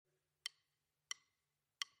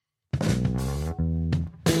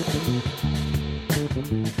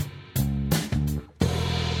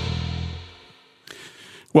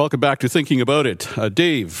Welcome back to Thinking About It.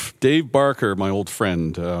 Dave Barker, my old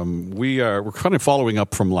friend. We're kind of following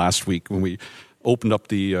up from last week when we opened up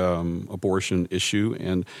the abortion issue.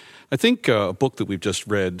 And I think a book that we've just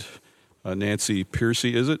read, Nancy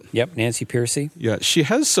Pearcey, is it? Yep, Nancy Pearcey. Yeah, she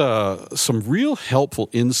has some real helpful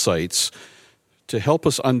insights to help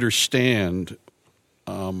us understand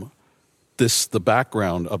the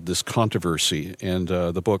background of this controversy. And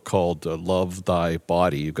the book called Love Thy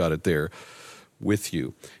Body, you've got it there with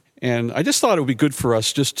you. And I just thought it would be good for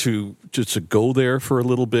us just to go there for a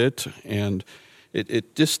little bit. And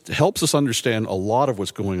it just helps us understand a lot of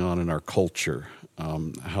what's going on in our culture.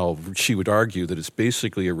 How she would argue that it's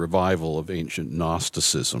basically a revival of ancient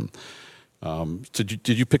Gnosticism. Did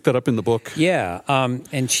you pick that up in the book? Yeah,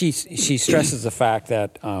 and she stresses the fact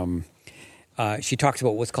that she talks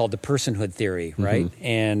about what's called the personhood theory, right? Mm-hmm.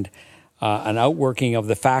 And an outworking of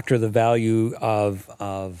the factor, the value of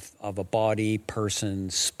a body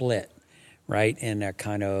person split, right? And that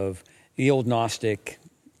kind of the old Gnostic,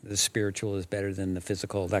 the spiritual is better than the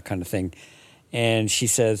physical, that kind of thing. And she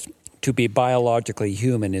says, to be biologically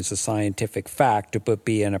human is a scientific fact, but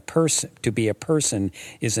to be a person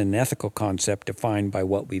is an ethical concept defined by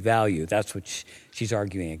what we value. That's what she's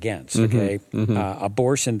arguing against, okay? Mm-hmm.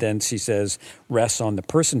 Abortion, then, she says, rests on the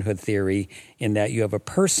personhood theory in that you have a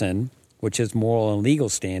person, which is moral and legal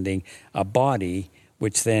standing, a body,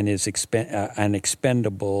 which then is an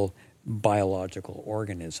expendable biological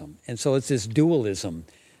organism. And so it's this dualism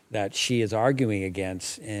that she is arguing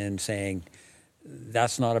against and saying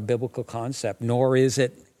that's not a biblical concept, nor is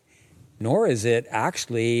it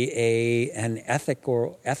actually an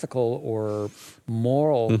ethical or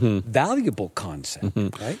moral valuable concept,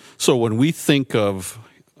 right? So when we think of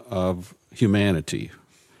humanity,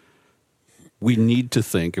 we need to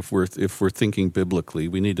think, if we're thinking biblically,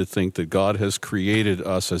 we need to think that God has created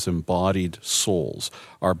us as embodied souls.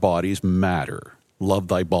 Our bodies matter. Love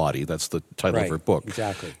thy body. That's the title of her book.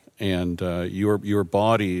 Exactly. And your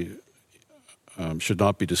body should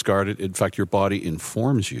not be discarded. In fact, your body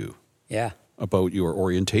informs you about your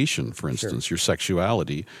orientation, for instance, your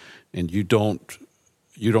sexuality, and you don't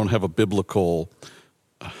have a biblical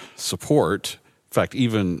support. In fact,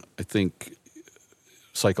 even I think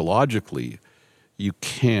psychologically, you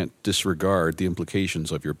can't disregard the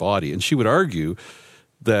implications of your body. And she would argue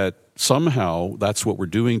that somehow that's what we're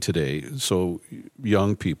doing today. So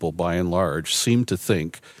young people, by and large, seem to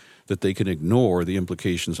think that they can ignore the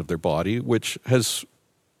implications of their body, which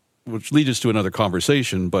leads us to another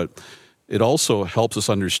conversation, but it also helps us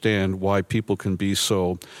understand why people can be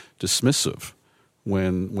so dismissive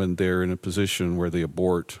when they're in a position where they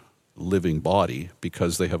abort living body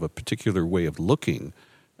because they have a particular way of looking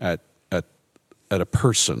at a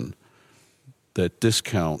person that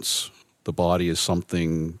discounts the body as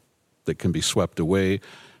something that can be swept away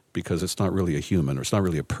because it's not really a human or it's not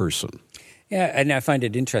really a person. Yeah, and I find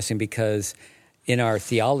it interesting because in our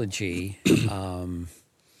theology, when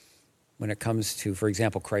it comes to, for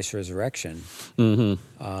example, Christ's resurrection, there's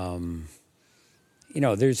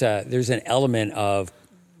an element of,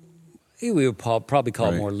 we would probably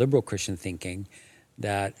call it more liberal Christian thinking,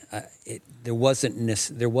 that there wasn't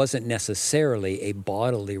necessarily a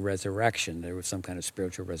bodily resurrection. There was some kind of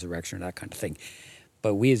spiritual resurrection or that kind of thing.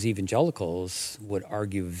 But we as evangelicals would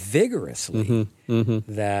argue vigorously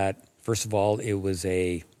that, first of all, it was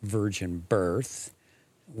a virgin birth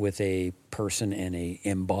with a person and a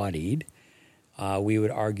embodied. We would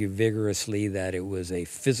argue vigorously that it was a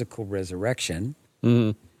physical resurrection.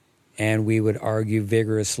 And we would argue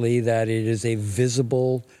vigorously that it is a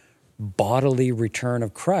visible bodily return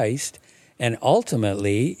of Christ, and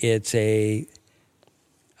ultimately it's a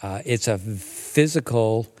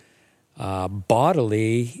physical,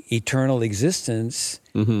 bodily, eternal existence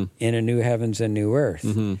in a new heavens and new earth.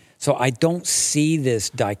 So I don't see this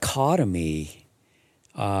dichotomy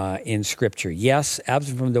in Scripture. Yes,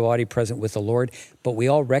 absent from the body, present with the Lord, but we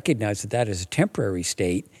all recognize that is a temporary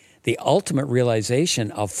state. The ultimate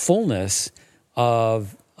realization of fullness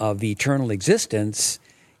of eternal existence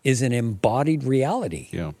is an embodied reality.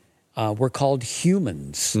 Yeah. We're called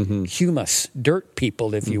humans, humus, dirt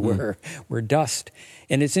people, if you were. We're dust.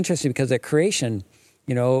 And it's interesting because at creation,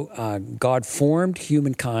 God formed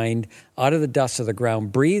humankind out of the dust of the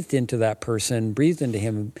ground, breathed into that person, breathed into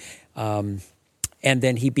him, and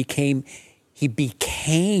then he became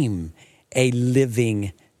a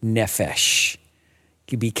living nephesh.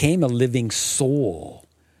 He became a living soul.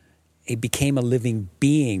 He became a living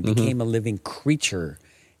being, became a living creature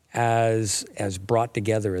as brought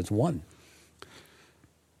together as one.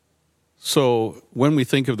 So when we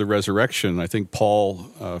think of the resurrection, I think Paul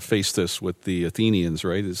faced this with the Athenians,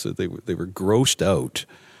 right? Is that they were grossed out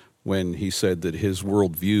when he said that his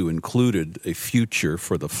worldview included a future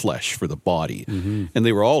for the flesh, for the body. Mm-hmm. And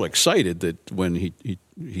they were all excited that when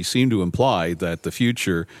he seemed to imply that the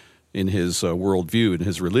future in his worldview, in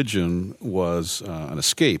his religion, was an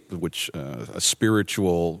escape, which a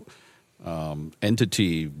spiritual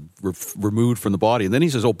entity removed from the body. And then he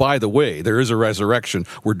says, oh, by the way, there is a resurrection.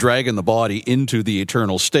 We're dragging the body into the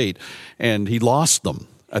eternal state. And he lost them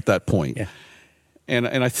at that point. Yeah.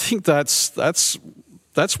 And I think that's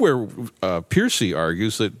where Piercy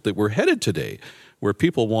argues that we're headed today, where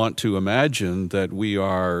people want to imagine that we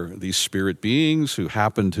are these spirit beings who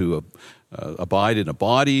happen to abide in a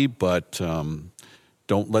body, but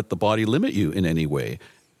don't let the body limit you in any way.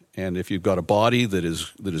 And if you've got a body that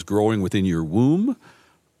is growing within your womb,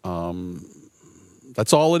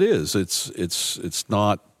 that's all it is. It's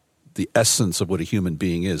not the essence of what a human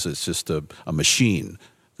being is. It's just a machine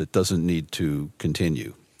that doesn't need to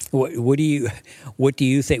continue. What do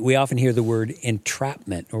you think? We often hear the word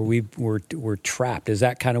entrapment, or we're trapped. Is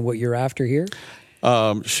that kind of what you're after here?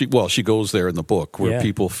 She goes there in the book where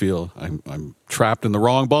people feel I'm trapped in the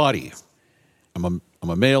wrong body. I'm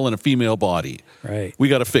a male in a female body. Right. We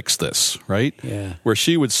got to fix this, right? Yeah. Where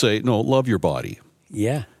she would say, no, love your body.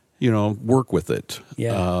 Yeah. Work with it.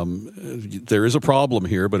 Yeah. There is a problem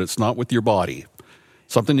here, but it's not with your body.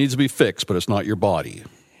 Something needs to be fixed, but it's not your body.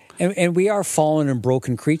 And we are fallen and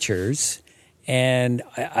broken creatures, and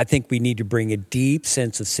I think we need to bring a deep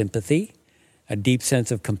sense of sympathy, a deep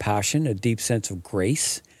sense of compassion, a deep sense of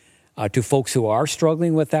grace to folks who are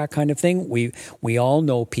struggling with that kind of thing. We all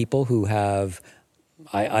know people who have.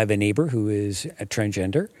 I have a neighbor who is a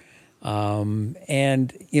transgender, and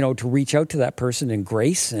to reach out to that person in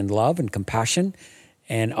grace and love and compassion,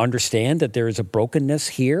 and understand that there is a brokenness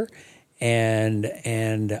here, and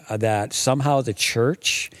that somehow the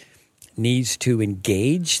church needs to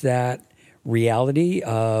engage that reality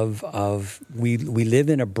of we live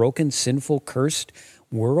in a broken, sinful, cursed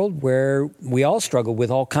world where we all struggle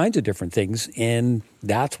with all kinds of different things, and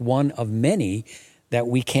that's one of many that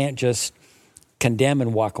we can't just condemn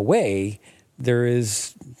and walk away. There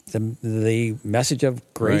is the message of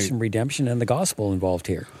grace and redemption and the gospel involved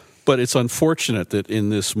here. But it's unfortunate that in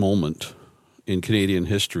this moment in Canadian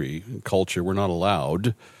history and culture, we're not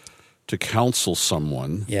allowed to counsel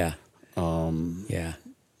someone. Yeah.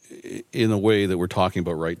 In a way that we're talking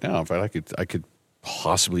about right now. In fact, I could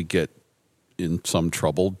possibly get in some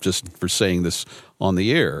trouble just for saying this on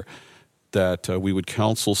the air, that we would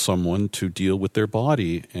counsel someone to deal with their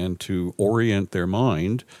body and to orient their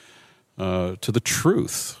mind to the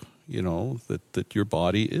truth, that your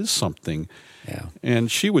body is something. Yeah.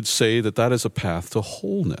 And she would say that is a path to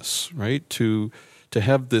wholeness, right? To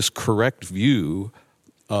have this correct view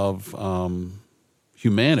of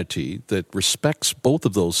humanity that respects both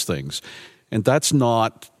of those things. And that's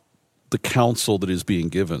not the counsel that is being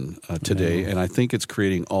given today. No. And I think it's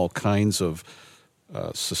creating all kinds of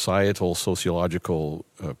societal, sociological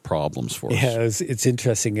problems for us. Yeah, it's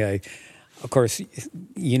interesting. Of course,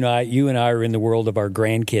 you and I are in the world of our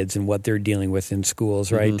grandkids and what they're dealing with in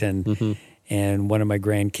schools, right? Mm-hmm. And one of my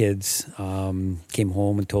grandkids came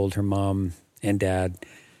home and told her mom and dad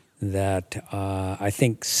that I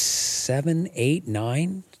think 7, 8,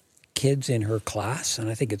 9 kids in her class, and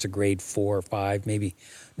I think it's a grade 4 or 5, maybe.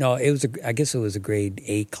 No, I guess it was a grade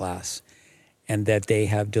 8 class, and that they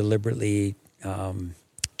have deliberately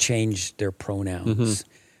changed their pronouns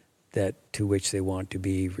to which they want to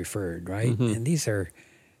be referred, right? Mm-hmm. And these are,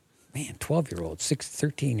 12-year-olds,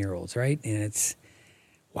 13-year-olds, right? And it's,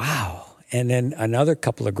 wow. And then another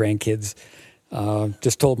couple of grandkids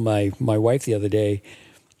just told my wife the other day,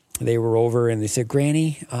 they were over and they said,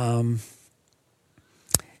 Granny,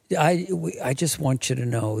 I just want you to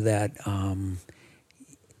know that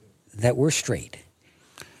that we're straight.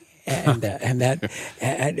 And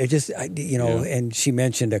she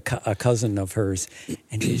mentioned a cousin of hers,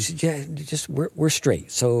 and she said, we're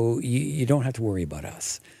straight, so you don't have to worry about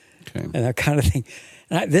us. Okay. And that kind of thing.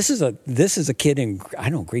 And this is a kid in,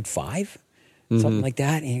 grade 5, something like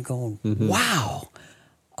that, and you're going, wow.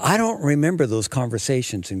 I don't remember those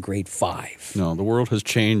conversations in grade 5. No, the world has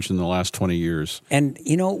changed in the last 20 years. And,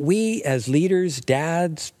 we as leaders,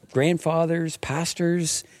 dads, grandfathers,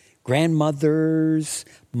 pastors, grandmothers,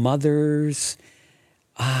 mothers,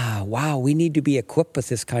 we need to be equipped with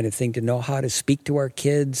this kind of thing to know how to speak to our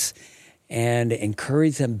kids and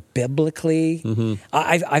encourage them biblically. Mm-hmm.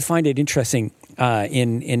 I find it interesting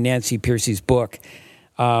in Nancy Piercy's book.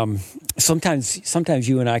 sometimes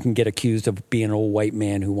you and I can get accused of being an old white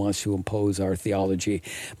man who wants to impose our theology,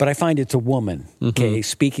 but I find it's a woman, okay,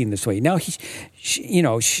 speaking this way. Now,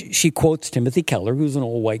 she quotes Timothy Keller, who's an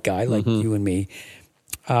old white guy like you and me,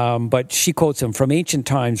 but she quotes him. From ancient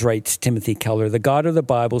times, writes Timothy Keller, the God of the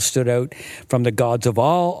Bible stood out from the gods of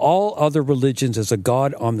all other religions as a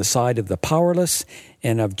God on the side of the powerless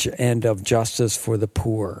and of justice for the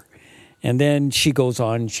poor. And then she goes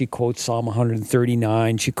on, she quotes Psalm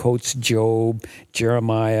 139, she quotes Job,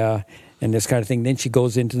 Jeremiah, and this kind of thing. Then she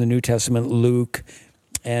goes into the New Testament, Luke,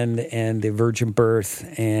 and the virgin birth.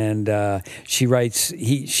 And she writes,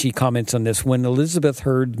 she comments on this, when Elizabeth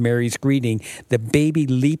heard Mary's greeting, the baby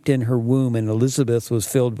leaped in her womb and Elizabeth was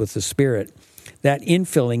filled with the Spirit. That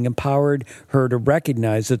infilling empowered her to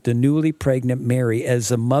recognize that the newly pregnant Mary as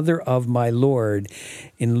the mother of my Lord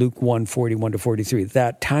in Luke 1:41-43.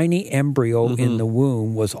 That tiny embryo in the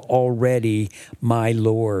womb was already my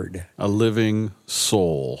Lord. A living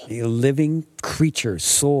soul. A living creature,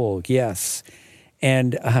 soul, yes.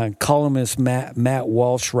 And columnist Matt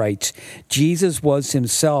Walsh writes, Jesus was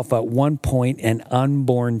himself at one point an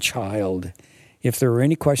unborn child. If there were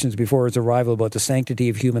any questions before his arrival about the sanctity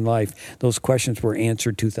of human life, those questions were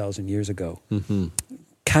answered 2,000 years ago.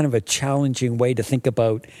 Kind of a challenging way to think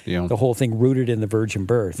about the whole thing rooted in the virgin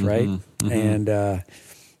birth, right? And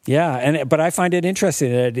but I find it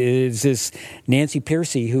interesting that it is this Nancy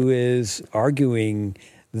Pearcey who is arguing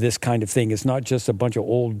this kind of thing. It's not just a bunch of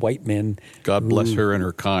old white men. God bless her and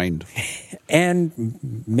her kind.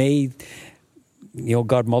 And may,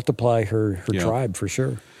 God multiply her tribe for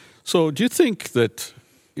sure. So do you think that,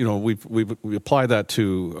 we apply that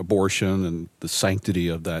to abortion and the sanctity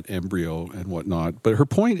of that embryo and whatnot, but her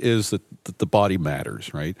point is that the body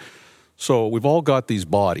matters, right? So we've all got these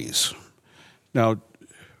bodies. Now,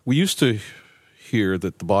 we used to hear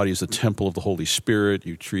that the body is a temple of the Holy Spirit.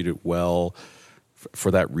 You treat it well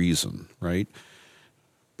for that reason, right?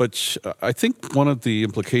 But I think one of the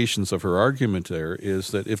implications of her argument there is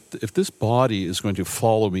that if this body is going to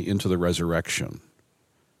follow me into the resurrection,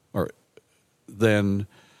 then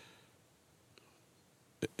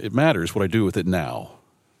it matters what I do with it now,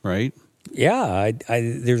 right? Yeah,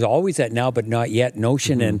 there's always that now but not yet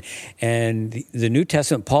notion, and the New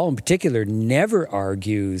Testament, Paul in particular, never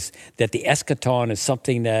argues that the eschaton is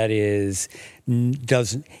something that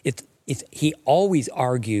he always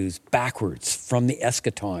argues backwards from the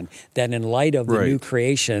eschaton, that in light of the new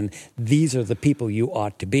creation, these are the people you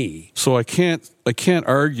ought to be. So I can't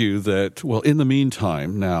argue that, well, in the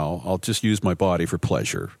meantime, now I'll just use my body for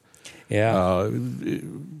pleasure. Yeah.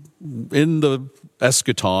 In the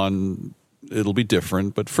eschaton, it'll be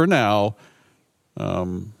different, but for now,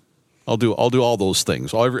 I'll do all those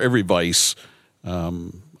things. Every vice,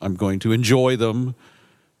 I'm going to enjoy them.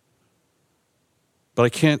 But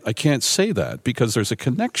I can't say that because there's a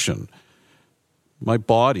connection. My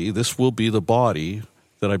body, this will be the body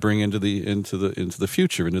that I bring into the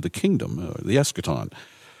future, into the kingdom, the eschaton.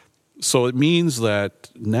 So it means that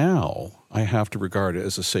now I have to regard it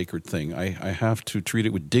as a sacred thing. I have to treat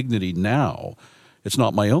it with dignity now. It's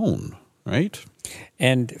not my own, right?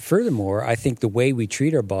 And furthermore, I think the way we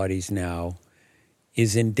treat our bodies now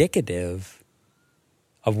is indicative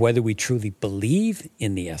of whether we truly believe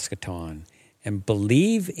in the eschaton and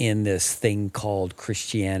believe in this thing called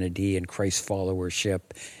Christianity and Christ followership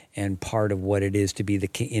and part of what it is to be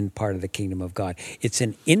in part of the kingdom of God. It's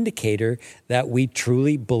an indicator that we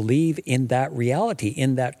truly believe in that reality,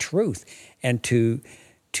 in that truth. And to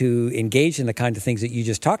engage in the kind of things that you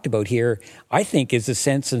just talked about here, I think is a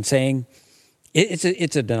sense in saying,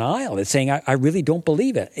 it's a denial. It's saying, I really don't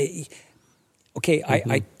believe it.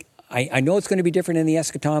 I know it's going to be different in the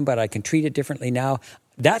eschaton, but I can treat it differently now.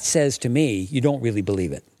 That says to me, you don't really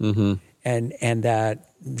believe it. And that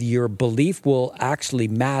your belief will actually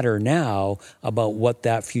matter now about what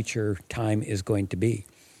that future time is going to be.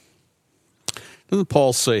 Doesn't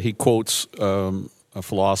Paul say, he quotes a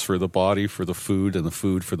philosopher, the body for the food and the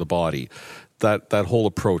food for the body, that whole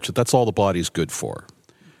approach, that's all the body's good for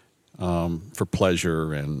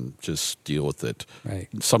pleasure and just deal with it. Right.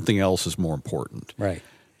 Something else is more important. Right.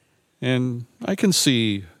 And I can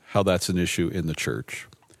see how that's an issue in the church.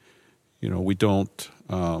 We don't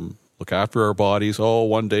look after our bodies. Oh,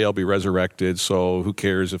 one day I'll be resurrected, so who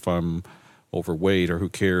cares if I'm overweight, or who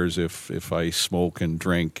cares if I smoke and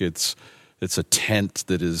drink? It's a tent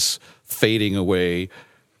that is fading away.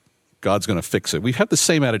 God's going to fix it. We have the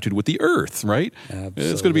same attitude with the earth, right? Absolutely.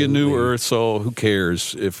 It's going to be a new earth, so who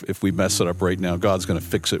cares if we mess it up right now? God's going to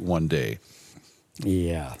fix it one day.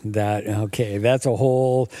 Yeah, that's a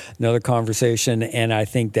whole another conversation, and I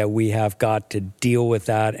think that we have got to deal with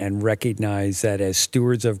that and recognize that as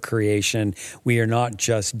stewards of creation, we are not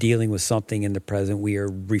just dealing with something in the present, we are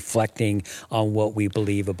reflecting on what we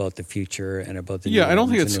believe about the future and about the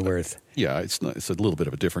new earth. Yeah, it's a little bit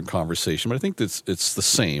of a different conversation, but I think it's the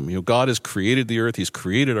same. God has created the earth, He's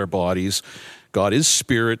created our bodies. God is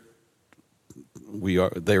spirit.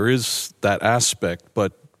 There is that aspect,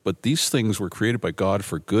 but these things were created by God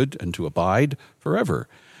for good and to abide forever.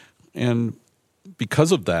 And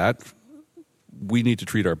because of that, we need to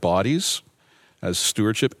treat our bodies as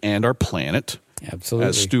stewardship and our planet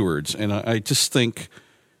as stewards. And I just think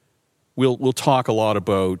we'll talk a lot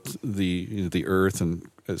about the earth, and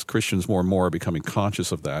as Christians more and more are becoming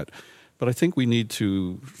conscious of that. But I think we need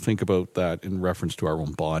to think about that in reference to our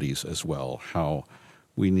own bodies as well, how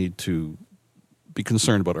we need to be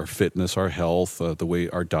concerned about our fitness, our health, the way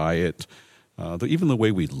our diet, even the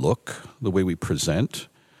way we look, the way we present,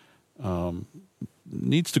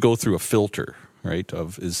 needs to go through a filter, right?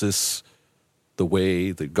 Of, is this the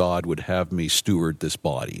way that God would have me steward this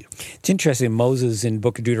body? It's interesting. Moses in the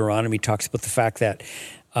book of Deuteronomy talks about the fact that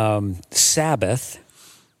Sabbath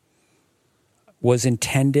was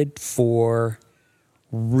intended for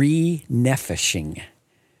re-nefeshing.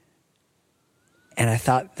 And I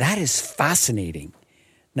thought, that is fascinating.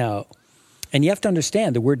 Now, and you have to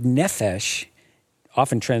understand, the word nephesh,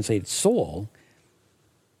 often translated soul,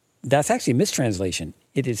 that's actually a mistranslation.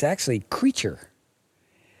 It is actually creature.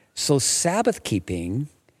 So Sabbath keeping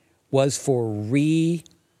was for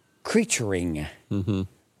re-creaturing,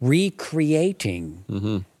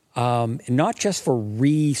 recreating, not just for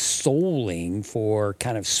re-souling, for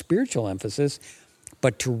kind of spiritual emphasis,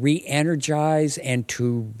 but to re-energize and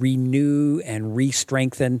to renew and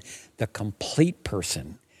re-strengthen the complete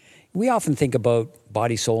person. We often think about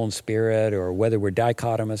body, soul, and spirit, or whether we're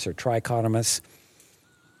dichotomous or trichotomous.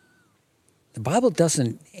 The Bible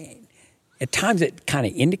doesn't, at times it kind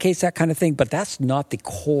of indicates that kind of thing, but that's not the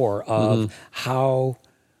core of how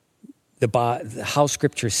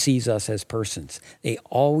Scripture sees us as persons. They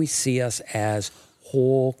always see us as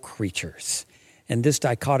whole creatures. And this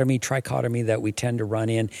dichotomy, trichotomy that we tend to run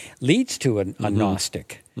in leads to a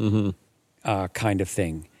Gnostic kind of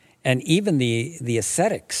thing. And even the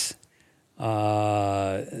ascetics,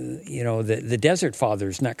 the Desert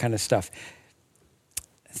Fathers and that kind of stuff,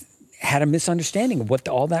 had a misunderstanding of what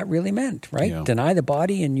all that really meant, right? Yeah. Deny the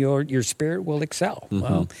body and your spirit will excel.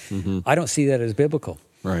 Well, I don't see that as biblical.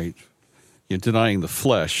 Right. Denying the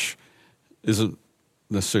flesh isn't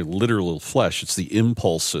necessarily literal flesh. It's the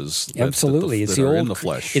impulses that are in the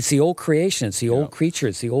flesh. It's the old creation. It's the old creature.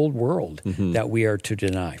 It's the old world that we are to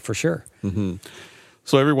deny, for sure.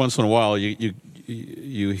 So every once in a while,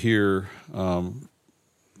 you hear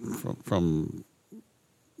from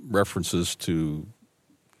references to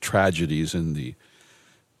tragedies in the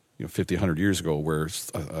 50, 100 years ago, where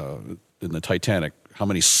in the Titanic, how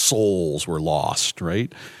many souls were lost,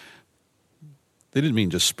 right? They didn't mean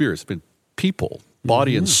just spirits, but people.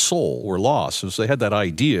 Body and soul were lost. So they had that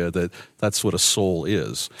idea that that's what a soul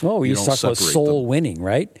is. Oh, we used to talk about soul winning,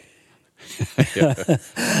 right?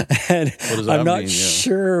 And I'm not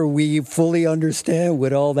sure we fully understand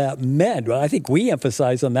what all that meant. Well, I think we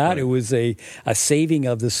emphasize on that. Right. It was a saving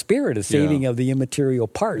of the spirit, a saving of the immaterial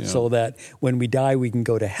part, so that when we die, we can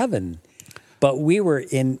go to heaven. But we were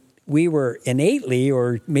innately,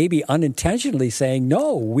 or maybe unintentionally, saying,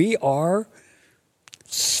 no, we are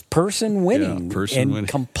person winning,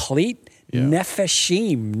 complete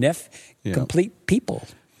nefeshim, complete people.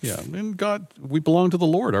 Yeah, and God, we belong to the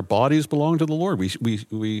Lord. Our bodies belong to the Lord.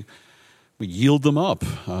 We yield them up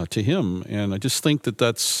to Him, and I just think that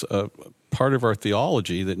that's part of our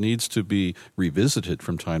theology that needs to be revisited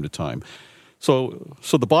from time to time. So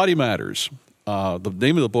the body matters. The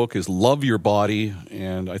name of the book is "Love Your Body,"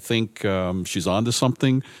 and I think she's onto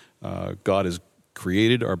something. God has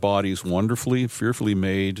created our bodies wonderfully, fearfully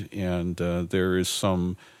made, and there is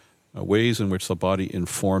some ways in which the body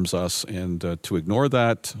informs us, and to ignore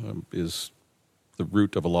that is the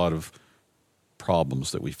root of a lot of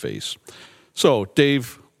problems that we face. So,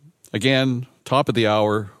 Dave, again, top of the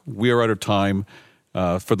hour, we are out of time.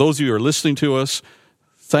 For those of you who are listening to us,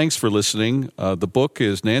 thanks for listening. The book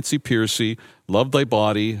is Nancy Pearcey, Love Thy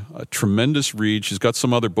Body, a tremendous read. She's got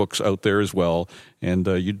some other books out there as well, and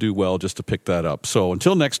you do well just to pick that up. So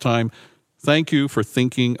until next time, thank you for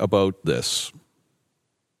thinking about this.